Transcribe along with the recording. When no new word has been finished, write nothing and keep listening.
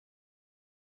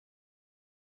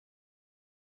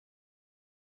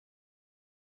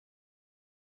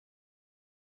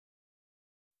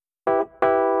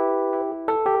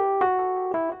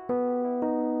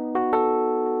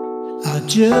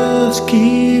just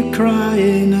keep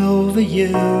crying over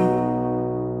you.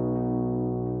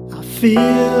 I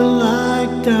feel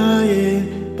like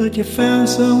dying, but you found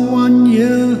someone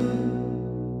new.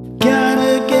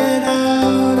 Gotta get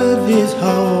out of this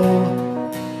hole.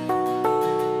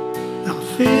 I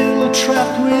feel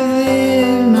trapped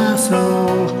within my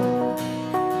soul,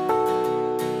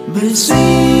 but it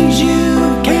seems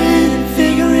you can't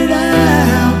figure it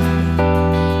out.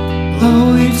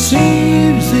 Oh, it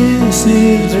seems this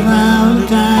is without a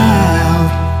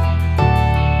doubt,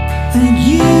 and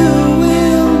you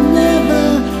will never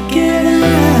get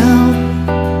out.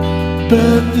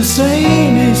 But the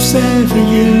same is said for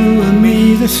you and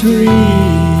me, the three.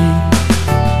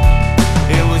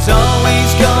 It was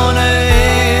always gonna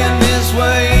end this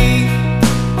way.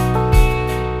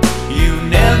 You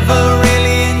never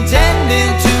really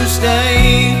intended to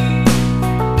stay.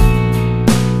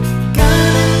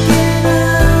 Gotta get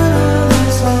out of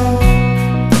this hole.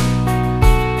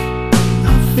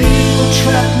 I feel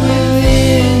trapped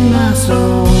within my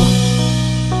soul,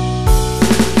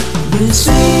 but it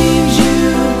seems you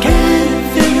can't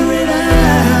figure it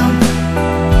out.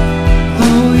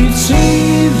 Oh, it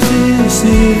seems this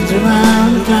is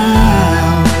without a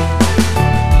doubt,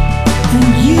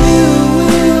 and you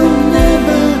will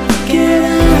never get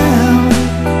out.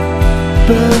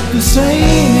 But the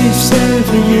same is said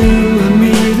for you and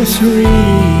me, the three.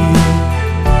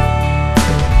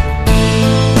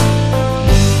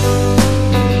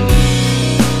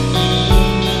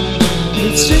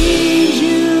 It seems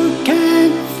you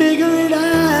can't figure it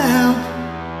out.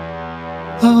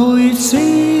 Oh, it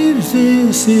seems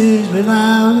this is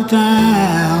without a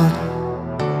doubt,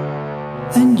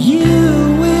 and you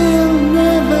will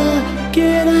never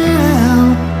get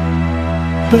out.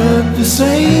 But the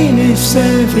same is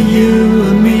said for you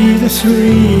and me, the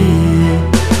three.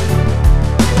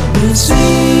 It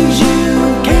seems you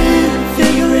can't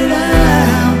figure it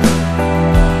out.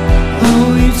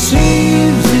 Oh, it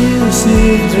seems this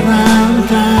is without a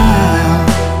doubt,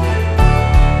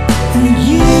 and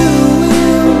you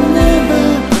will never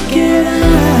get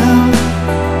out.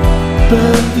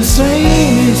 But the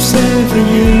same is said for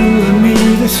you and me,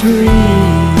 the three.